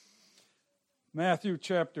Matthew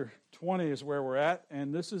chapter 20 is where we're at,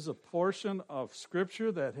 and this is a portion of Scripture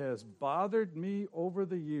that has bothered me over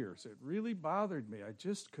the years. It really bothered me. I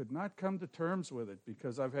just could not come to terms with it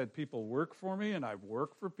because I've had people work for me, and I've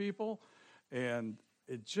worked for people, and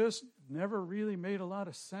it just never really made a lot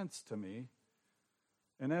of sense to me.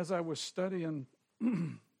 And as I was studying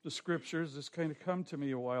the Scriptures, this kind of come to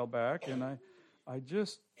me a while back, and I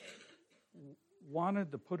just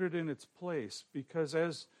wanted to put it in its place because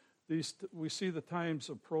as we see the times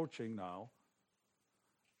approaching now,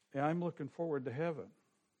 and I'm looking forward to heaven.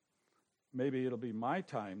 Maybe it'll be my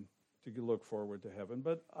time to look forward to heaven,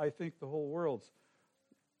 but I think the whole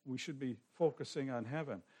we should be focusing on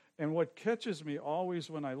heaven. And what catches me always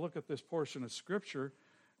when I look at this portion of Scripture,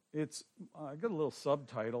 I got a little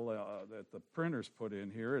subtitle that the printers put in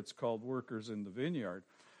here. It's called Workers in the Vineyard.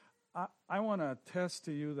 I want to attest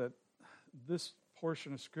to you that this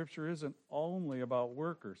portion of Scripture isn't only about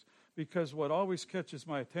workers, because what always catches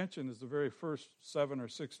my attention is the very first 7 or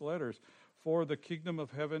 6 letters. For the kingdom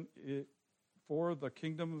of heaven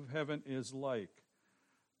is like.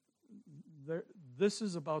 This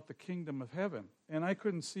is about the kingdom of heaven, and I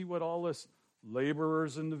couldn't see what all this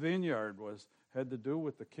laborers in the vineyard had to do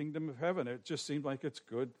with the kingdom of heaven. It just seemed like it's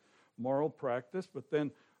good moral practice, but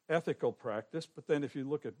then ethical practice. But then if you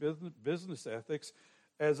look at business ethics,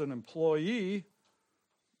 as an employee,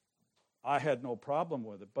 I had no problem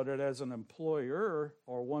with it, but as an employer,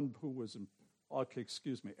 or one who was,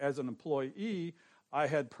 as an employee, I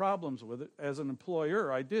had problems with it. As an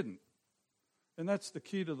employer, I didn't. And that's the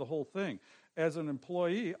key to the whole thing. As an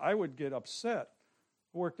employee, I would get upset.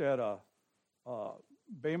 I worked at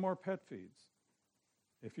Baymore Pet Feeds.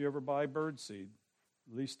 If you ever buy bird seed,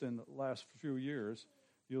 at least in the last few years,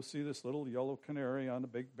 you'll see this little yellow canary on a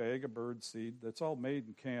big bag of bird seed. That's all made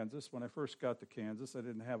in Kansas. When I first got to Kansas, I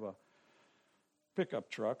didn't have a pickup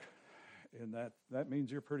truck, and that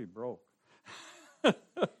means you're pretty broke.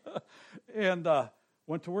 And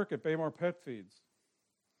went to work at Baymore Pet Feeds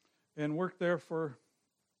and worked there for,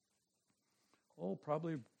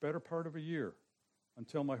 probably better part of a year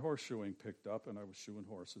until my horseshoeing picked up and I was shoeing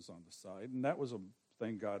horses on the side. And that was a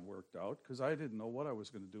thing God worked out because I didn't know what I was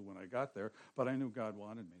going to do when I got there, but I knew God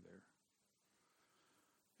wanted me there.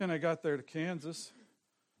 And I got there to Kansas.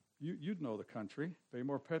 You'd know the country,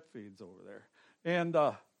 Baymore Pet Feeds over there. And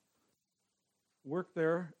worked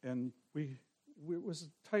there, and it was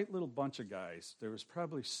a tight little bunch of guys. There was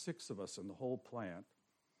probably 6 of us in the whole plant,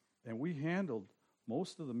 and we handled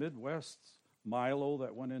most of the Midwest's milo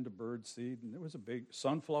that went into bird seed, and it was a big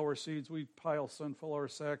sunflower seeds. We'd pile sunflower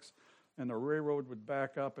sacks, and the railroad would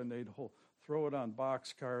back up, and they'd throw it on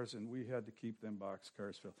boxcars, and we had to keep them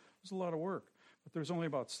boxcars filled. It was a lot of work, but there was only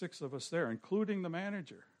about 6 of us there, including the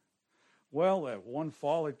manager. Well, that one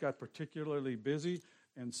fall, it got particularly busy,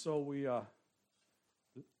 and so we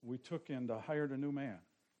took and hired a new man.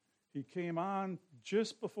 He came on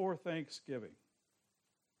just before Thanksgiving.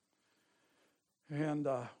 And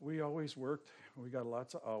we always worked. We got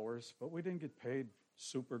lots of hours, but we didn't get paid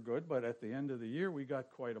super good. But at the end of the year, we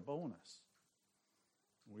got quite a bonus.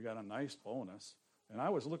 We got a nice bonus. And I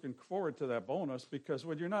was looking forward to that bonus because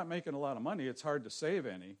when you're not making a lot of money, it's hard to save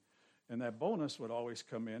any. And that bonus would always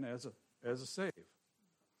come in as a save.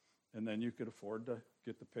 And then you could afford to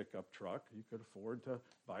get the pickup truck. You could afford to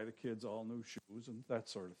buy the kids all new shoes and that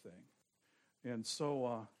sort of thing. And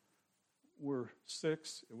so we're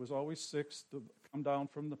 6. It was always 6 to come down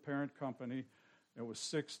from the parent company. It was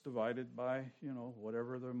 6 divided by,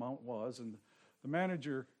 whatever the amount was. And the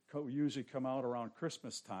manager usually come out around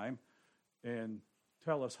Christmas time and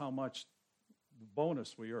tell us how much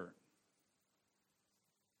bonus we earned.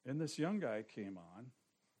 And this young guy came on.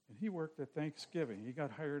 And he worked at Thanksgiving. He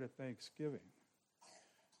got hired at Thanksgiving.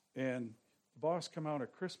 And the boss came out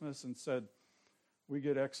at Christmas and said, we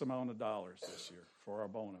get X amount of dollars this year for our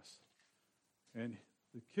bonus. And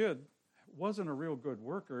the kid wasn't a real good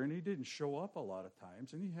worker, and he didn't show up a lot of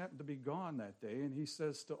times. And he happened to be gone that day. And he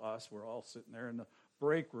says to us, we're all sitting there in the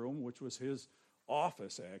break room, which was his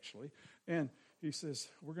office, actually. And he says,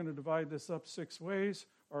 we're going to divide this up 6 ways,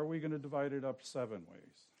 or are we going to divide it up 7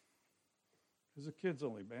 ways? Because the kid's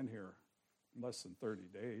only been here less than 30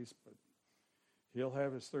 days, but he'll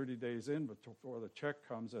have his 30 days in before the check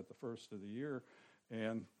comes at the first of the year.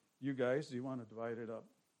 And you guys, do you want to divide it up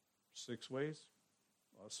 6 ways?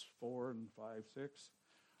 Us 4 and 5, 6?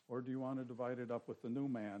 Or do you want to divide it up with the new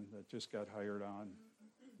man that just got hired on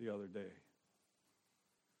the other day?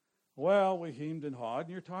 Well, we hemed and hawed,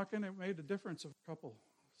 and you're talking, it made a difference of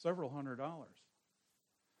several $100.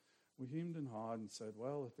 We hemed and hawed and said,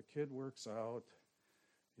 well, if the kid works out,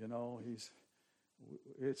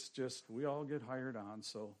 it's just, we all get hired on,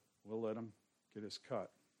 so we'll let him get his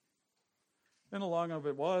cut. And along of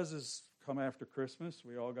it is come after Christmas,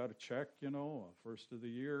 we all got a check, first of the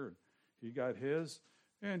year, and he got his,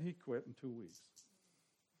 and he quit in 2 weeks.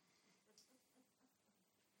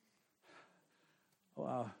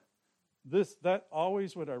 That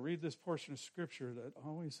always, when I read this portion of Scripture, that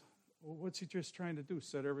always, what's he just trying to do?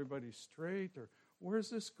 Set everybody straight? Or where's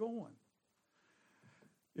this going?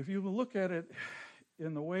 If you look at it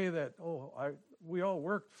in the way that, we all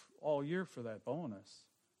worked all year for that bonus.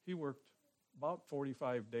 He worked about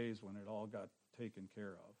 45 days when it all got taken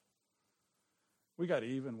care of. We got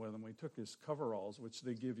even with him. We took his coveralls, which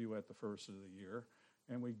they give you at the first of the year,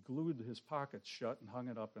 and we glued his pockets shut and hung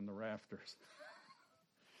it up in the rafters.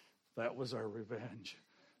 That was our revenge.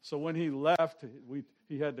 So when he left,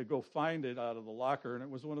 he had to go find it out of the locker, and it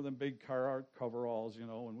was one of them big Carhartt coveralls,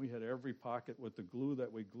 and we had every pocket with the glue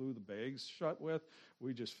that we glue the bags shut with.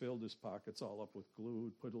 We just filled his pockets all up with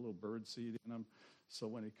glue, put a little bird seed in them, so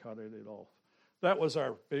when he cut it, that was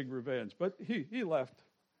our big revenge. But he left,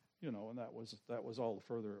 and that was all the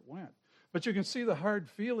further it went. But you can see the hard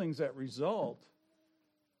feelings that result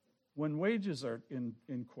when wages are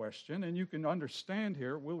in question, and you can understand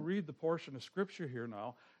here, we'll read the portion of Scripture here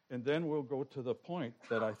now, and then we'll go to the point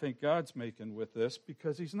that I think God's making with this,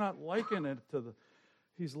 because he's not likening it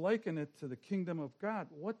he's likening it to the kingdom of God.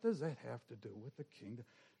 What does that have to do with the kingdom?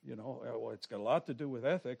 It's got a lot to do with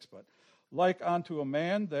ethics, but like unto a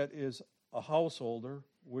man that is a householder,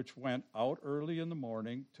 which went out early in the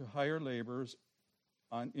morning to hire laborers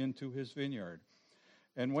into his vineyard.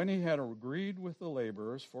 And when he had agreed with the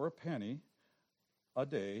laborers for a penny a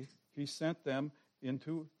day, he sent them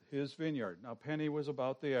into his vineyard. Now, penny was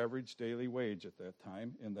about the average daily wage at that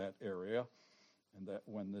time in that area, and that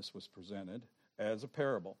when this was presented as a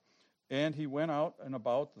parable. And he went out and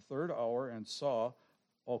about the third hour and saw,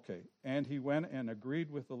 and he went and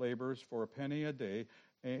agreed with the laborers for a penny a day,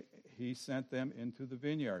 and he sent them into the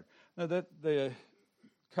vineyard. Now, that the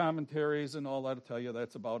commentaries and all that will tell you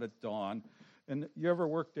that's about at dawn. And you ever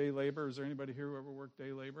work day labor? Is there anybody here who ever worked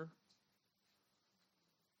day labor?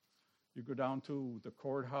 You go down to the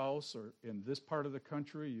courthouse, or in this part of the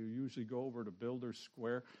country, you usually go over to Builders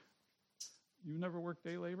Square. You never worked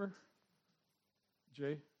day labor?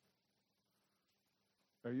 Jay?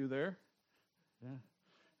 Are you there? Yeah.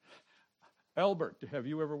 Albert, have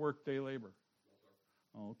you ever worked day labor?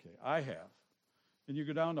 Okay, I have. And you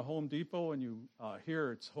go down to Home Depot, and you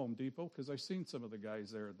here it's Home Depot, because I've seen some of the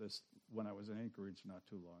guys there when I was in Anchorage not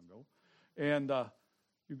too long ago. And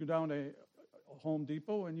you go down to Home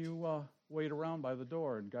Depot, and you wait around by the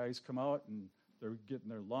door, and guys come out, and they're getting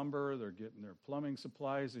their lumber, they're getting their plumbing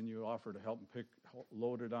supplies, and you offer to help them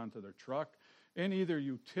load it onto their truck. And either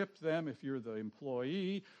you tip them if you're the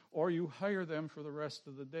employee, or you hire them for the rest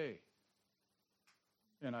of the day.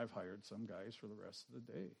 And I've hired some guys for the rest of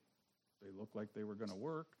the day. They looked like they were going to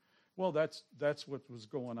work. Well, that's what was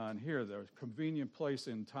going on here. There was a convenient place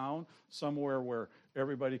in town, somewhere where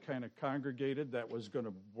everybody kind of congregated that was going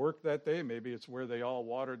to work that day. Maybe it's where they all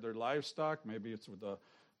watered their livestock. Maybe it's with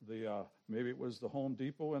maybe it was the Home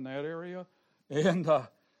Depot in that area. And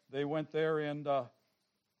they went there and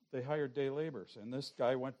they hired day laborers. And this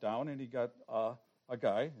guy went down and he got a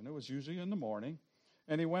guy, and it was usually in the morning.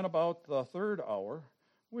 And he went about the third hour,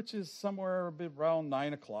 which is somewhere a bit around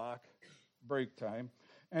 9 o'clock, break time.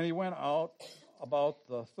 And he went out about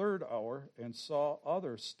the third hour and saw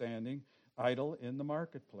others standing idle in the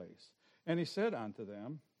marketplace. And he said unto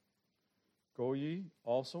them, Go ye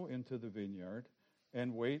also into the vineyard,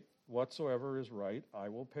 and wait whatsoever is right, I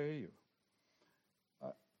will pay you.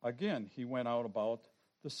 Again, he went out about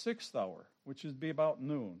the sixth hour, which would be about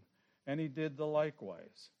noon, and he did the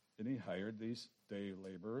likewise. And he hired these day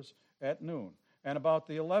laborers at noon. And about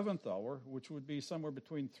the 11th hour, which would be somewhere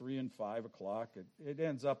between 3 and 5 o'clock, it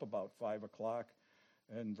ends up about 5 o'clock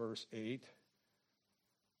in verse 8.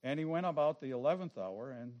 And he went about the 11th hour,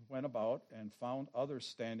 and went about and found others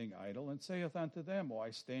standing idle, and saith unto them, Why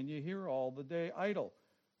stand ye here all the day idle?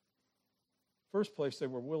 First place, they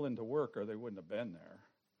were willing to work, or they wouldn't have been there.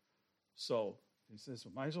 So he says,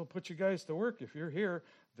 Might as well put you guys to work if you're here.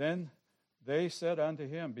 Then they said unto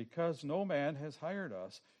him, Because no man has hired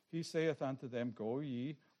us. He saith unto them, Go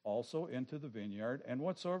ye also into the vineyard, and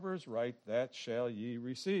whatsoever is right, that shall ye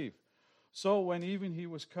receive. So when even he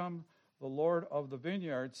was come, the Lord of the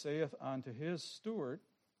vineyard saith unto his steward,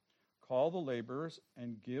 Call the laborers,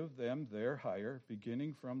 and give them their hire,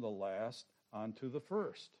 beginning from the last unto the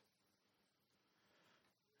first.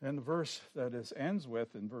 And the verse that it ends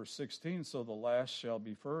with in verse 16, So the last shall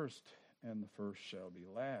be first, and the first shall be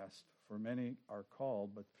last. For many are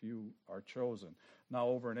called, but few are chosen. Now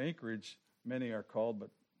over in Anchorage, many are called, but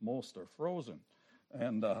most are frozen.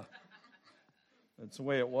 And that's the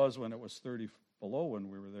way it was when it was 30 below when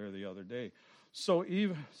we were there the other day. So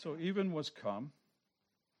even was come,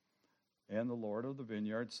 and the Lord of the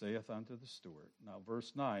vineyard saith unto the steward. Now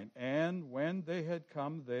verse 9, and when they had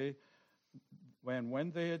come,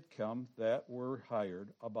 that were hired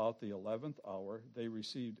about the 11th hour, they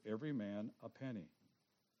received every man a penny.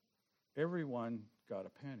 Everyone got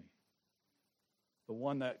a penny. The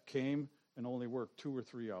one that came and only worked 2 or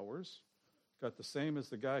 3 hours got the same as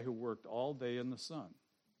the guy who worked all day in the sun.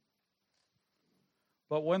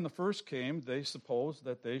 But when the first came, they supposed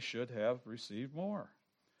that they should have received more.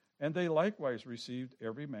 And they likewise received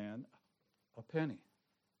every man a penny.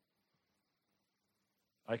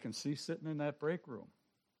 I can see sitting in that break room.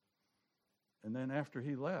 And then after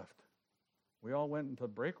he left, we all went into the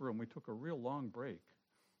break room. We took a real long break.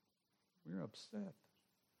 We were upset.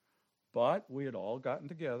 But we had all gotten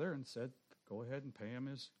together and said, go ahead and pay him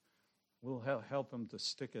we'll help him to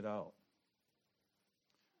stick it out.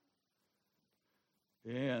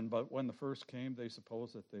 But when the first came, they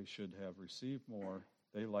supposed that they should have received more.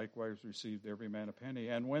 They likewise received every man a penny.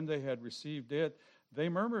 And when they had received it, they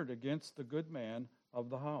murmured against the good man of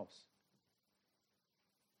the house.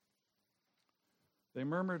 They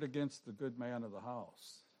murmured against the good man of the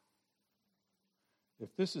house.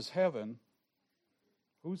 If this is heaven,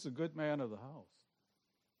 who's the good man of the house?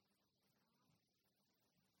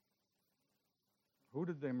 Who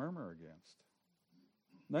did they murmur against?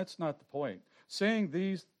 That's not the point. Saying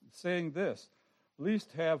this,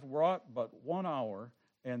 least have wrought but 1 hour,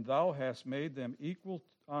 and thou hast made them equal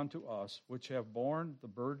unto us, which have borne the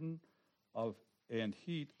burden of and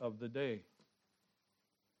heat of the day.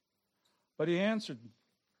 But he answered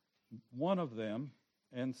one of them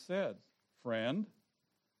and said, friend,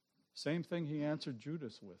 same thing he answered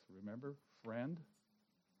Judas with, remember? Friend,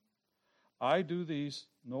 I do these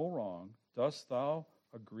no wrong. Dost thou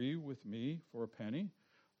agree with me for a penny?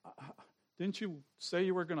 Didn't you say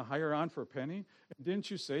you were going to hire on for a penny? And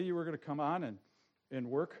didn't you say you were going to come on and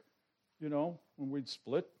work, when we'd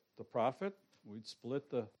split the profit, we'd split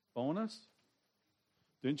the bonus?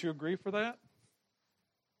 Didn't you agree for that?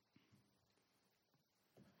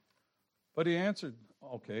 But he answered,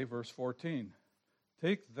 okay, verse 14,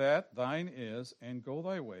 take that thine is, and go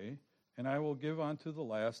thy way, and I will give unto the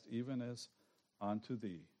last even as unto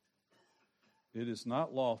thee. It is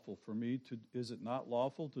not lawful for me to, is it not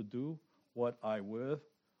lawful to do what I will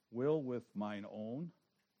with mine own?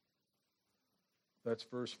 That's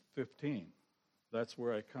verse 15. That's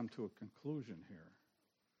where I come to a conclusion here.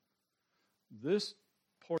 This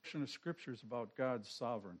portion of Scripture is about God's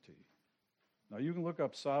sovereignty. Now, you can look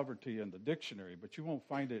up sovereignty in the dictionary, but you won't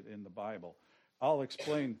find it in the Bible. I'll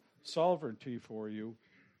explain sovereignty for you,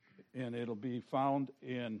 and it'll be found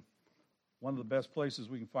in one of the best places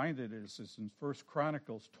we can find it is in 1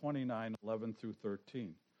 Chronicles 29, 11 through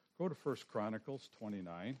 13. Go to 1 Chronicles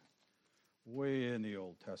 29, way in the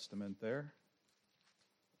Old Testament there.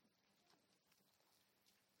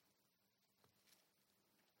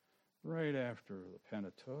 Right after the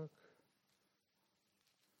Pentateuch.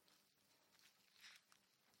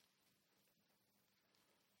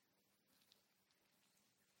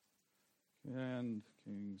 And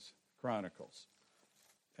Kings, Chronicles.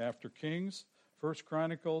 After Kings, 1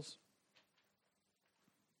 Chronicles,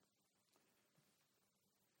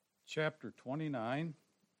 chapter 29,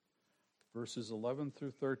 verses 11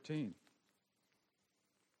 through 13.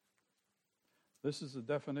 This is the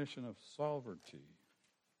definition of sovereignty.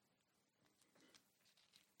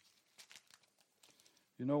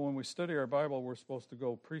 When we study our Bible, we're supposed to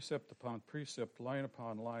go precept upon precept, line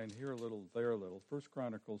upon line, here a little, there a little. 1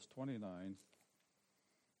 Chronicles 29,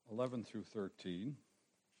 11 through 13.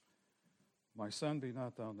 My son, be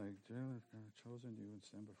not thou chosen you and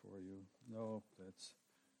stand before you. No, that's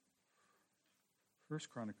 1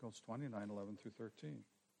 Chronicles 29, 11 through 13.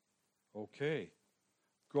 Okay.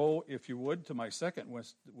 Go, if you would, to my second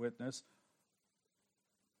witness.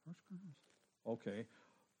 Okay.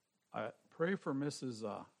 Pray for Mrs.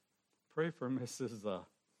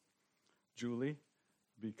 Julie,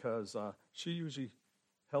 because she usually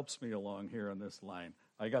helps me along here on this line.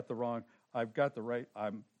 I've got the right,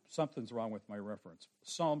 something's wrong with my reference.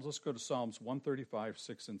 Let's go to Psalms 135,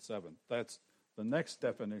 6 and 7. That's the next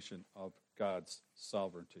definition of God's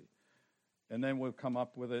sovereignty. And then we'll come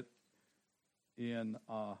up with it in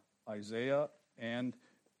Isaiah, and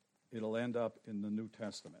it'll end up in the New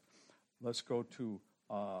Testament. Let's go to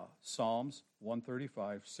Psalms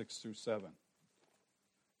 135, 6 through 7.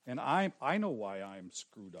 And I know why I'm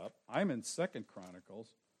screwed up. I'm in 2 Chronicles.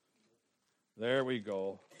 There we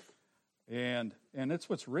go. And it's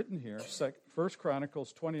what's written here, 1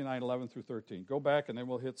 Chronicles 29, 11 through 13. Go back, and then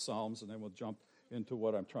we'll hit Psalms, and then we'll jump into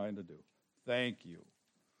what I'm trying to do. Thank you.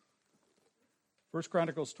 1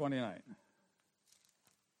 Chronicles 29.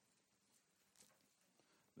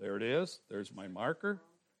 There it is. There's my marker.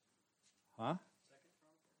 Huh?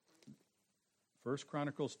 1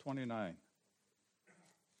 Chronicles 29.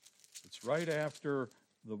 It's right after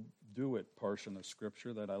the do it portion of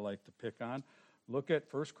Scripture that I like to pick on. Look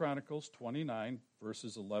at 1 Chronicles 29,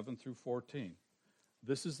 verses 11 through 14.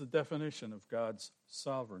 This is the definition of God's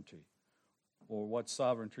sovereignty, or what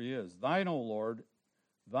sovereignty is. Thine, O Lord,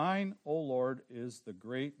 is the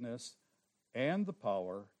greatness and the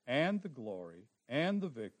power and the glory and the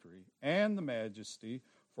victory and the majesty,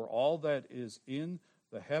 for all that is in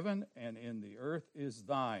the heaven and in the earth is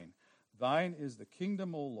thine. Thine is the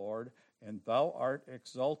kingdom, O Lord, and thou art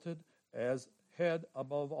exalted as head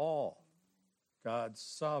above all. God's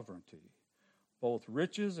sovereignty. Both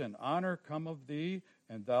riches and honor come of thee,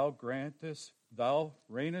 and thou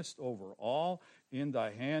reignest over all. In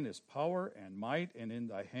thy hand is power and might, and in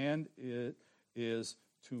thy hand it is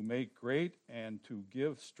to make great and to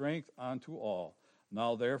give strength unto all.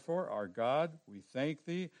 Now therefore, our God, we thank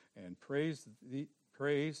thee and praise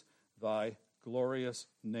thy glorious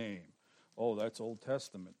name. Oh, that's Old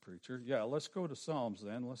Testament, preacher. Yeah, let's go to Psalms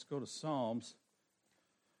then. Let's go to Psalms.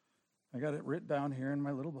 I got it written down here in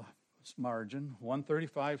my little margin,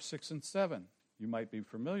 135, 6, and 7. You might be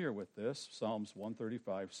familiar with this, Psalms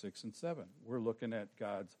 135, 6, and 7. We're looking at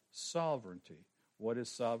God's sovereignty. What is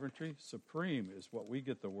sovereignty? Supreme is what we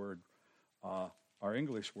get the word, our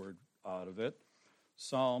English word out of it.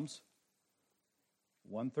 Psalms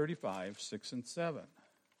 135, 6, and 7.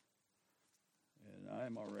 And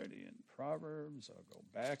I'm already in Proverbs. I'll go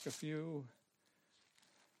back a few.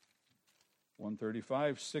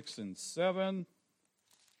 135, 6, and 7.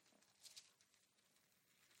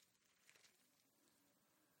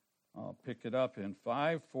 I'll pick it up in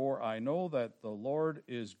 5. For I know that the Lord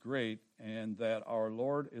is great, and that our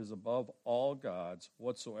Lord is above all gods.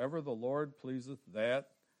 Whatsoever the Lord pleaseth, that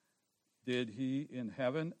did he in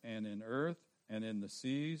heaven and in earth and in the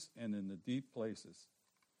seas and in the deep places.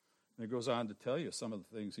 And it goes on to tell you some of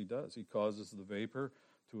the things he does. He causes the vapor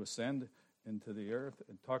to ascend into the earth.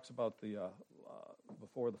 It talks about the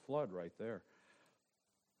before the flood right there.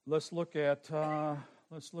 Let's look at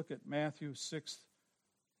Matthew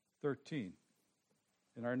 6:13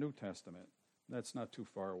 in our New Testament. That's not too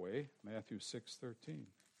far away. Matthew 6:13.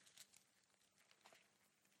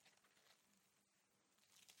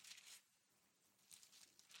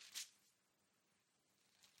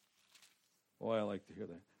 Boy, I like to hear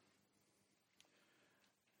that.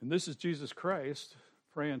 And this is Jesus Christ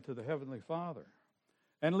praying to the Heavenly Father.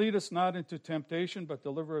 And lead us not into temptation, but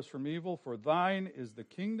deliver us from evil. For thine is the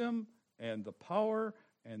kingdom and the power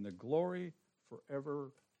and the glory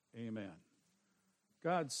forever. Amen.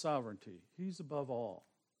 God's sovereignty. He's above all.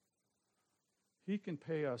 He can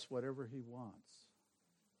pay us whatever he wants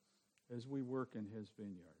as we work in his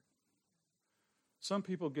vineyard. Some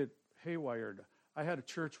people get haywired. I had a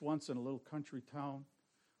church once in a little country town.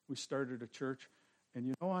 We started a church. And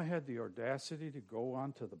you know, I had the audacity to go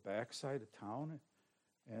onto the backside of town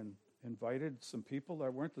and invited some people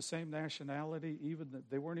that weren't the same nationality,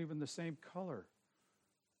 they weren't even the same color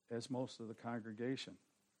as most of the congregation.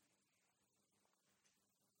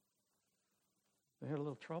 They had a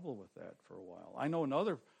little trouble with that for a while. I know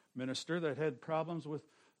another minister that had problems with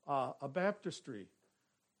a baptistry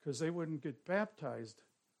because they wouldn't get baptized.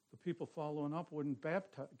 The people following up wouldn't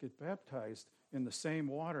get baptized in the same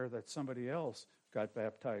water that somebody else got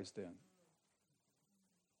baptized in.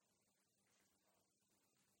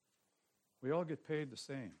 We all get paid the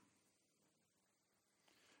same.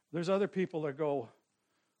 There's other people that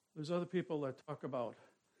talk about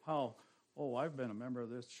how, I've been a member of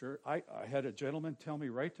this church. I had a gentleman tell me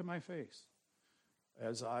right to my face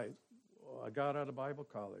as I got out of Bible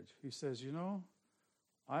college. He says,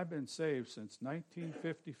 I've been saved since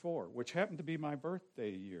 1954, which happened to be my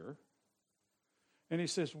birthday year. And he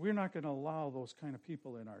says, we're not going to allow those kind of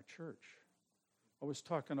people in our church. I was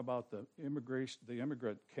talking about the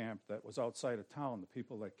immigrant camp that was outside of town, the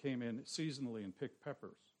people that came in seasonally and picked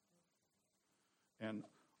peppers and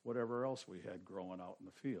whatever else we had growing out in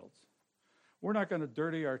the fields. We're not going to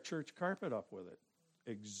dirty our church carpet up with it.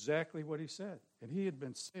 Exactly what he said. And he had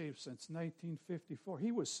been saved since 1954.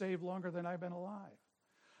 He was saved longer than I've been alive.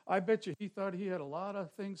 I bet you he thought he had a lot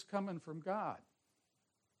of things coming from God.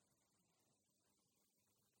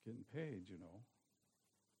 Getting paid,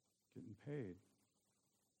 Getting paid.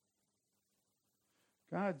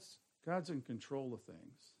 God's in control of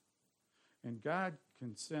things. And God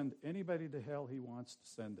can send anybody to hell he wants to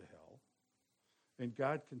send to hell. And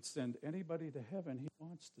God can send anybody to heaven he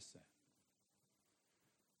wants to send.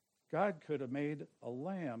 God could have made a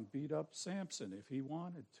lamb beat up Samson if he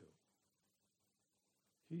wanted to.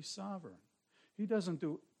 He's sovereign. He doesn't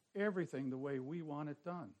do everything the way we want it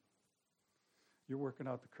done. You're working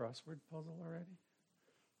out the crossword puzzle already?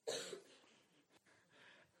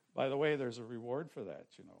 By the way, there's a reward for that,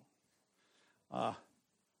 you know.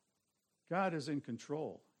 God is in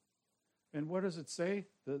control. And what does it say?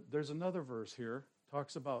 There's another verse here.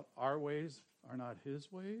 Talks about our ways are not his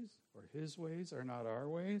ways, or his ways are not our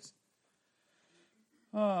ways.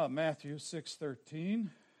 Matthew 6:13.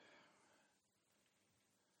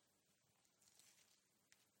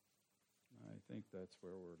 I think that's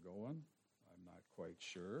where we're going. I'm not quite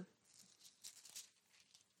sure.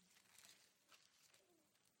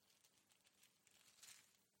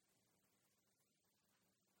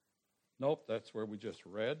 Nope, that's where we just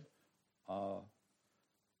read.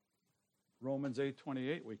 Romans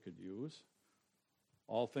 8:28 we could use.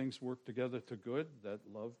 All things work together to good that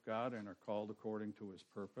love God and are called according to his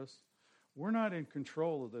purpose. We're not in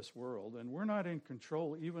control of this world, and we're not in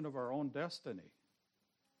control even of our own destiny.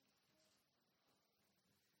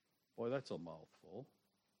 Boy, that's a mouthful.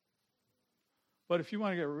 But if you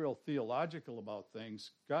want to get real theological about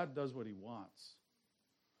things, God does what he wants.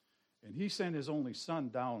 And he sent his only son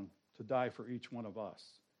down to die for each one of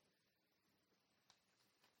us.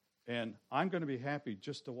 And I'm going to be happy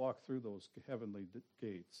just to walk through those heavenly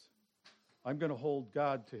gates. I'm going to hold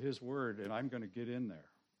God to his word, and I'm going to get in there.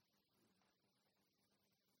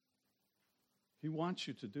 He wants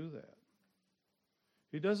you to do that.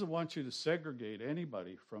 He doesn't want you to segregate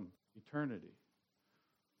anybody from eternity,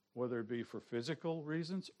 whether it be for physical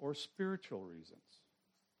reasons or spiritual reasons.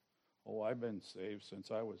 Oh, I've been saved since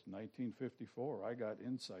I was 1954. I got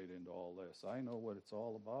insight into all this. I know what it's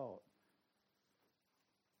all about.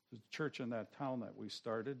 The church in that town that we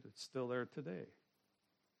started, it's still there today.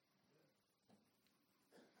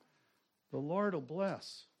 The Lord will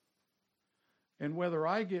bless. And whether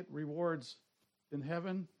I get rewards in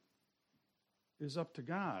heaven is up to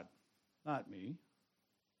God, not me.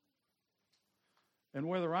 And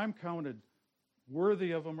whether I'm counted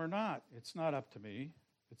worthy of them or not, it's not up to me.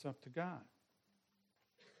 It's up to God.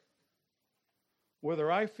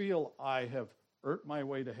 Whether I feel I have earned my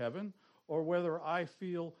way to heaven, or whether I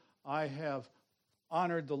feel I have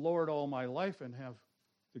honored the Lord all my life and have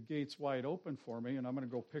the gates wide open for me and I'm going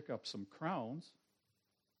to go pick up some crowns,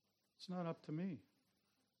 it's not up to me.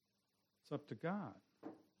 It's up to God.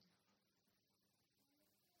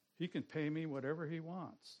 He can pay me whatever he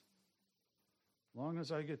wants, as long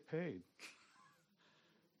as I get paid.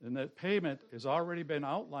 And that payment has already been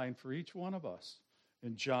outlined for each one of us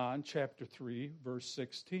in John chapter 3, verse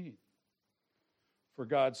 16. For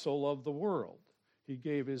God so loved the world, he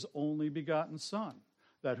gave his only begotten Son,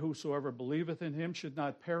 that whosoever believeth in him should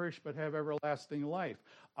not perish but have everlasting life.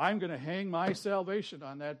 I'm going to hang my salvation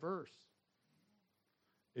on that verse.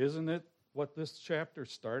 Isn't it what this chapter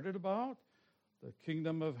started about? The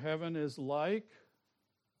kingdom of heaven is like...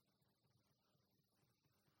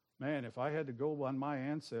 Man, if I had to go on my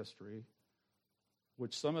ancestry,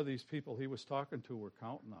 which some of these people he was talking to were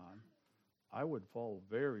counting on, I would fall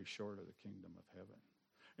very short of the kingdom of heaven.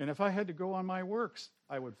 And if I had to go on my works,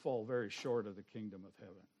 I would fall very short of the kingdom of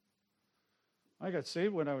heaven. I got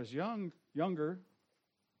saved when I was younger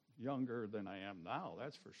than I am now,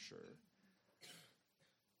 that's for sure.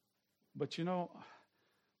 But you know,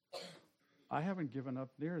 I haven't given up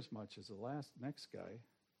near as much as the next guy.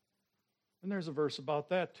 And there's a verse about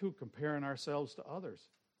that too, comparing ourselves to others.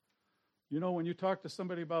 You know, when you talk to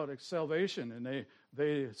somebody about salvation and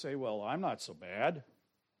they say, "Well, I'm not so bad.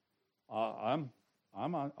 I'm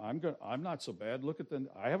not so bad. Look at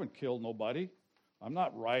I haven't killed nobody. I'm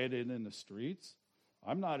not rioting in the streets.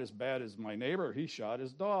 I'm not as bad as my neighbor. He shot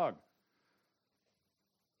his dog."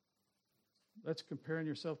 That's comparing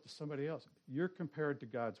yourself to somebody else. You're compared to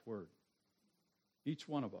God's word. Each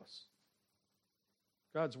one of us.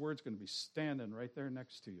 God's word's going to be standing right there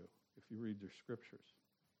next to you if you read your scriptures.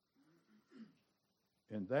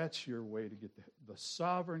 And that's your way to get the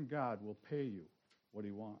sovereign God will pay you what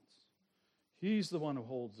he wants. He's the one who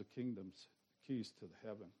holds the kingdom's keys to the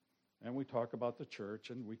heaven. And we talk about the church,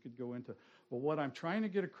 and we could go into... But what I'm trying to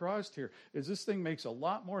get across here is this thing makes a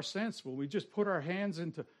lot more sense when we just put our hands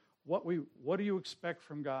into what do you expect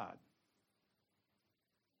from God?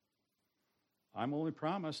 I'm only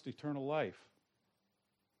promised eternal life.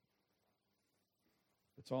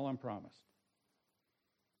 That's all I'm promised.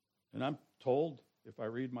 And I'm told, if I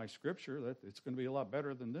read my scripture, that it's going to be a lot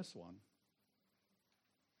better than this one.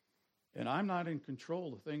 And I'm not in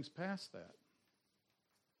control of things past that.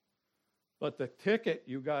 But the ticket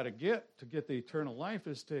you got to get the eternal life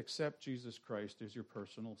is to accept Jesus Christ as your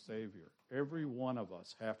personal Savior. Every one of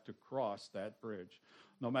us have to cross that bridge.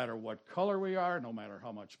 No matter what color we are, no matter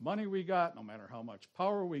how much money we got, no matter how much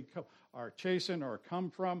power we are chasing or come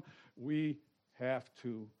from, we have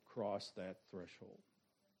to cross that threshold.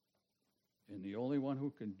 And the only one who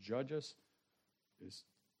can judge us is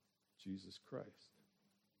Jesus Christ.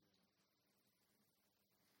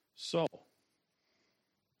 So,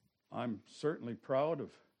 I'm certainly proud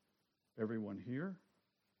of everyone here,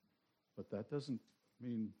 but that doesn't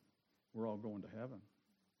mean we're all going to heaven.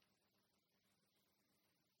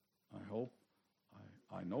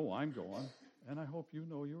 I know I'm going, and I hope you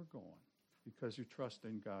know you're going, because you trust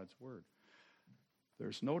in God's word.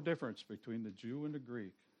 There's no difference between the Jew and the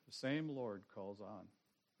Greek. The same Lord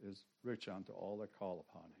is rich unto all that call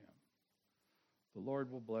upon him. The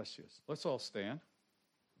Lord will bless you. Let's all stand.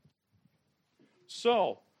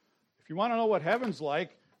 So, if you want to know what heaven's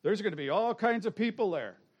like, there's going to be all kinds of people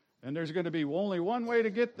there. And there's going to be only one way to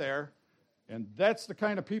get there, and that's the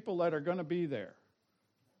kind of people that are going to be there.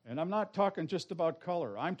 And I'm not talking just about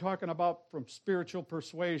color. I'm talking about from spiritual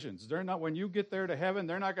persuasions. When you get there to heaven,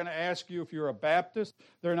 they're not going to ask you if you're a Baptist.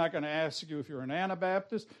 They're not going to ask you if you're an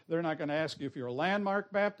Anabaptist. They're not going to ask you if you're a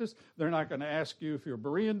Landmark Baptist. They're not going to ask you if you're a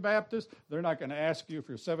Berean Baptist. They're not going to ask you if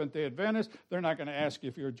you're Seventh-day Adventist. They're not going to ask you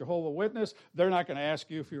if you're a Jehovah's Witness. They're not going to ask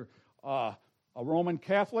you if you're a Roman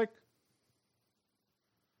Catholic.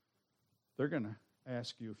 They're going to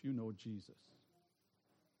ask you if you know Jesus.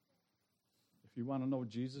 If you want to know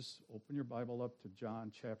Jesus, open your Bible up to John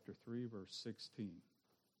chapter 3, verse 16.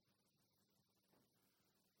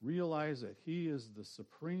 Realize that he is the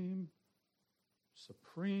supreme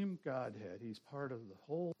Godhead. He's part of the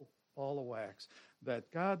whole ball of wax. That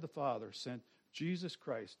God the Father sent Jesus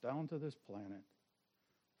Christ down to this planet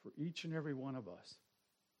for each and every one of us.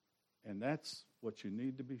 And that's what you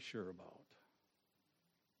need to be sure about.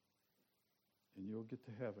 And you'll get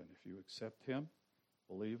to heaven if you accept him,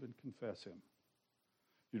 believe and confess him.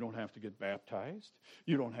 You don't have to get baptized.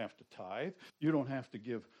 You don't have to tithe. You don't have to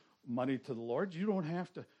give money to the Lord. You don't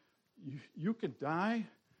have to. You could die.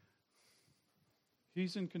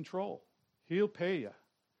 He's in control. He'll pay you.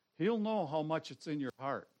 He'll know how much it's in your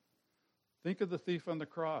heart. Think of the thief on the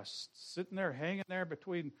cross, sitting there, hanging there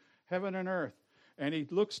between heaven and earth. And he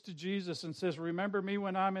looks to Jesus and says, remember me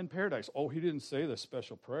when I'm in paradise. Oh, he didn't say this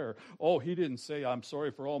special prayer. Oh, he didn't say, I'm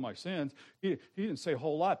sorry for all my sins. He didn't say a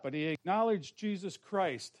whole lot, but he acknowledged Jesus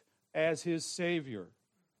Christ as his Savior.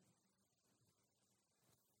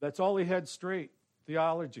 That's all he had straight,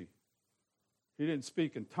 theology. He didn't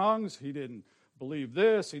speak in tongues. He didn't believe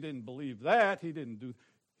this. He didn't believe that.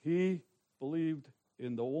 He believed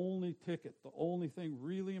in the only ticket, the only thing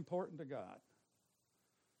really important to God.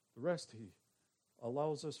 The rest he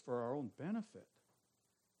allows us for our own benefit.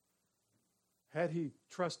 Had he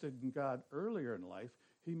trusted in God earlier in life,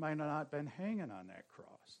 he might not have been hanging on that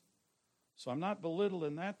cross. So I'm not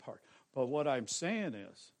belittling that part. But what I'm saying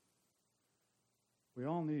is, we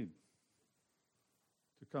all need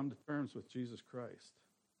to come to terms with Jesus Christ.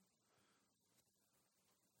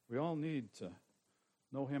 We all need to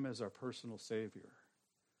know him as our personal Savior.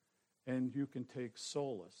 And you can take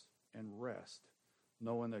solace and rest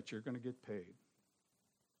knowing that you're going to get paid.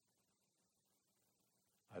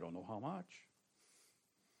 I don't know how much,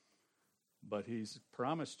 but he's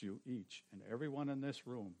promised you, each and everyone in this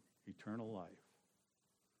room, eternal life.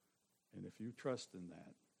 And if you trust in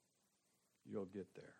that, you'll get there.